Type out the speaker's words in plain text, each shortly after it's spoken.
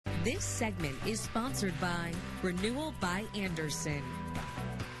This segment is sponsored by Renewal by Andersen.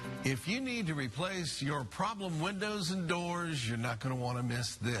 If you need to replace your problem windows and doors, you're not going to want to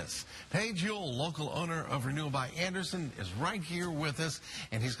miss this. Paige Ewell, local owner of Renewal by Andersen, is right here with us,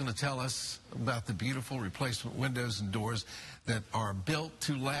 and he's going to tell us about the beautiful replacement windows and doors that are built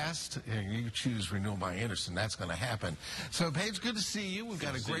to last. And you choose Renewal by Andersen, that's going to happen. So, Paige, good to see you. We've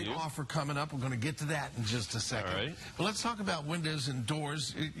got a great offer coming up. We're going to get to that in just a second. All right. But let's talk about windows and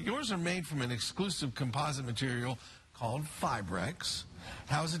doors. Yours are made from an exclusive composite material called Fibrex.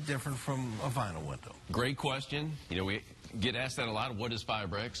 How is it different from a vinyl window? Great question. You know, we get asked that a lot. What is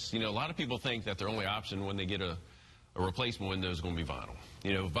Fibrex? You know, a lot of people think that their only option when they get a replacement window is going to be vinyl.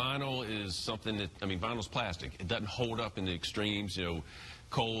 You know, vinyl is something that, I mean, vinyl's plastic. It doesn't hold up in the extremes, you know,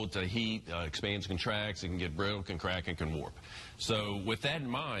 cold to heat, expands, contracts, it can get brittle, can crack, and can warp. So with that in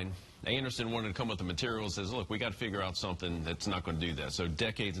mind, Andersen wanted to come up with the material and says, look, we got to figure out something that's not going to do that. So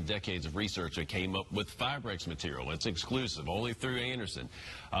decades and decades of research, they came up with Fibrex material. It's exclusive, only through Andersen.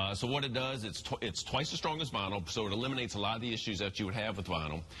 So what it does, it's twice as strong as vinyl, so it eliminates a lot of the issues that you would have with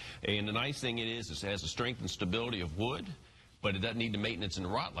vinyl. And the nice thing it has the strength and stability of wood, but it doesn't need the maintenance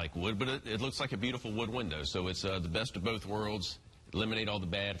and rot like wood, but it looks like a beautiful wood window. So it's the best of both worlds. Eliminate all the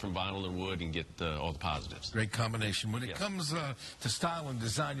bad from vinyl and wood and get all the positives. Great combination. When it comes to style and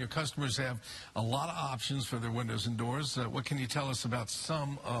design, your customers have a lot of options for their windows and doors. What can you tell us about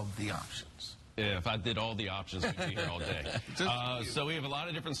some of the options? Yeah, if I did all the options, we'd be here all day. So we have a lot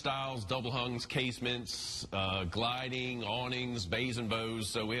of different styles, double hungs, casements, gliding, awnings, bays and bows.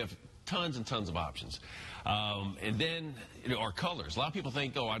 So we have tons and tons of options. And then, you know, our colors. A lot of people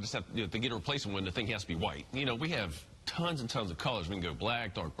think, oh, I just have to get a replacement window, the thing has to be white. You know, we have tons and tons of colors. We can go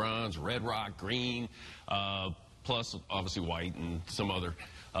black, dark bronze, red rock, green, plus obviously white and some other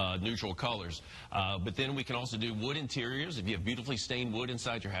neutral colors. But then we can also do wood interiors. If you have beautifully stained wood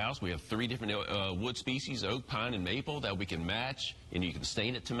inside your house, we have 3 different wood species, oak, pine, and maple, that we can match, and you can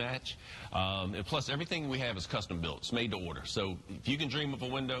stain it to match. And plus, everything we have is custom built. It's made to order. So if you can dream of a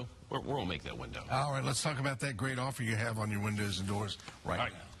window, we're going to make that window. All right, let's talk about that great offer you have on your windows and doors right now.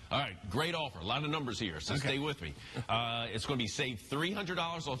 All right, great offer. A lot of numbers here, so stay with me. It's going to be save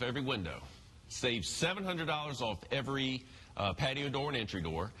 $300 off every window. Save $700 off every patio door and entry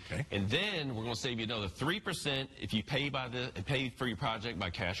door. Okay. And then we're going to save you another 3% if you pay for your project by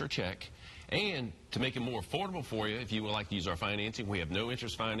cash or check. And to make it more affordable for you, if you would like to use our financing, we have no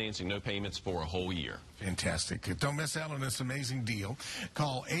interest financing, no payments for a whole year. Fantastic. Don't miss out on this amazing deal.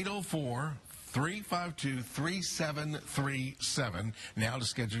 Call 804-352-3737 now to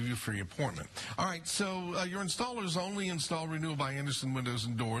schedule your free appointment. All right, so your installers only install Renewal by Andersen windows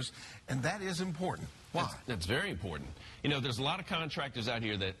and doors, and that is important. Why? That's very important. You know, there's a lot of contractors out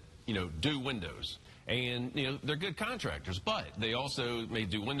here that, you know, do windows. And, you know, they're good contractors, but they also may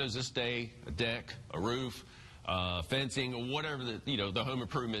do windows this day, a deck, a roof, fencing, or whatever the home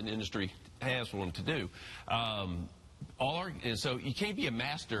improvement industry has for them to do. And so you can't be a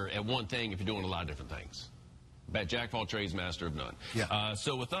master at one thing if you're doing a lot of different things. Jack of all trades, master of none. Yeah.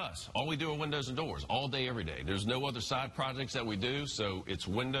 So with us, all we do are windows and doors all day, every day. There's no other side projects that we do, so it's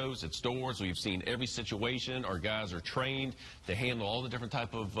windows, it's doors. We've seen every situation. Our guys are trained to handle all the different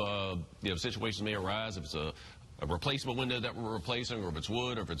type of situations may arise. If it's a replacement window that we're replacing, or if it's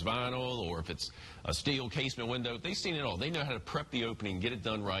wood, or if it's vinyl, or if it's a steel casement window. They've seen it all. They know how to prep the opening, get it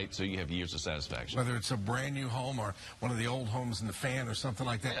done right, so you have years of satisfaction. Whether it's a brand new home or one of the old homes in the fan or something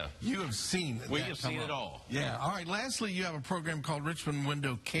like that, you have seen that. We have seen it all. Yeah. All right. Lastly, you have a program called Richmond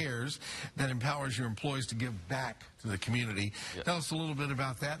Window Cares that empowers your employees to give back to the community. Tell us a little bit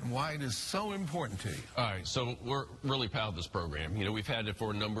about that and why it is so important to you. All right. So we're really proud of this program. You know, we've had it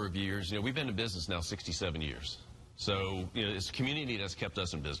for a number of years. You know, we've been in business now 67 years. So, you know, it's a community that's kept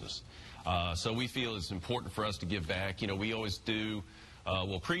us in business. So we feel it's important for us to give back. You know, we always do,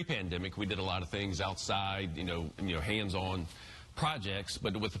 well, pre-pandemic, we did a lot of things outside, you know, hands-on projects.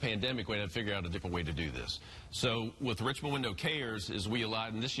 But with the pandemic, we had to figure out a different way to do this. So with Richmond Window Cares, is we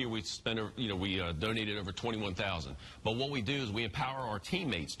allowed, and this year we spent, we donated over $21,000. But what we do is we empower our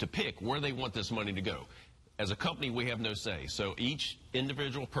teammates to pick where they want this money to go. As a company, we have no say. So each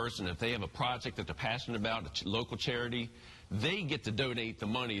individual person, if they have a project that they're passionate about, a local charity, they get to donate the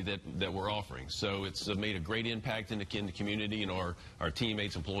money that we're offering. So it's made a great impact in the community, and our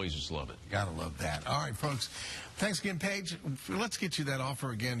teammates, employees just love it. Gotta love that. All right, folks. Thanks again, Paige. Let's get you that offer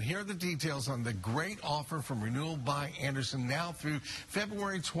again. Here are the details on the great offer from Renewal by Andersen now through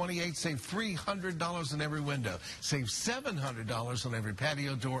February 28th. Save $300 on every window. Save $700 on every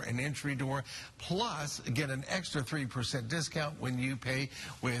patio door and entry door. Plus, get an extra 3% discount when you pay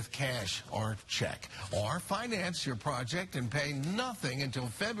with cash or check. Or finance your project can pay nothing until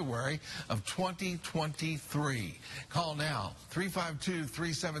February of 2023. Call now,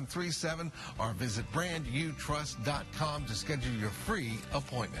 352-3737, or visit brandutrust.com to schedule your free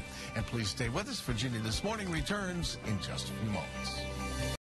appointment. And please stay with us. Virginia This Morning returns in just a few moments.